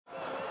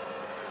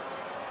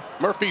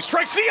Murphy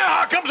strikes.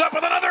 Sia comes up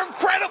with another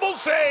incredible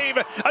save.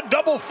 A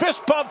double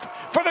fist bump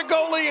for the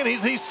goalie, and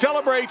he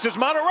celebrates as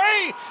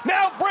Monterey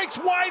now breaks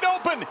wide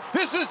open.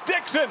 This is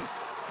Dixon.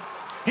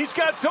 He's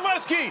got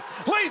Volesky,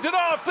 lays it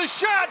off, the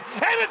shot,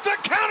 and it's a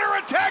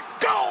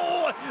counterattack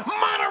goal!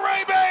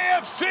 Monterey Bay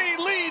FC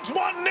leads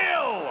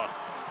 1-0.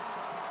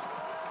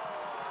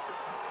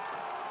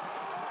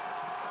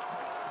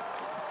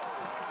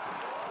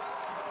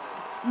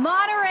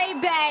 Monterey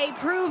Bay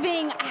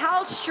proving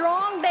how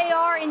strong they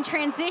are in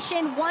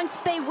transition once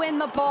they win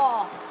the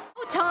ball.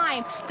 No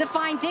time to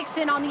find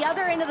Dixon on the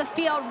other end of the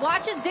field.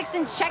 Watch as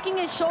Dixon's checking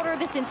his shoulder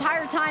this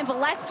entire time.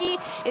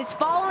 Volesky is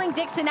following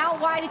Dixon out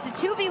wide. It's a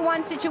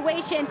 2v1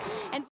 situation. And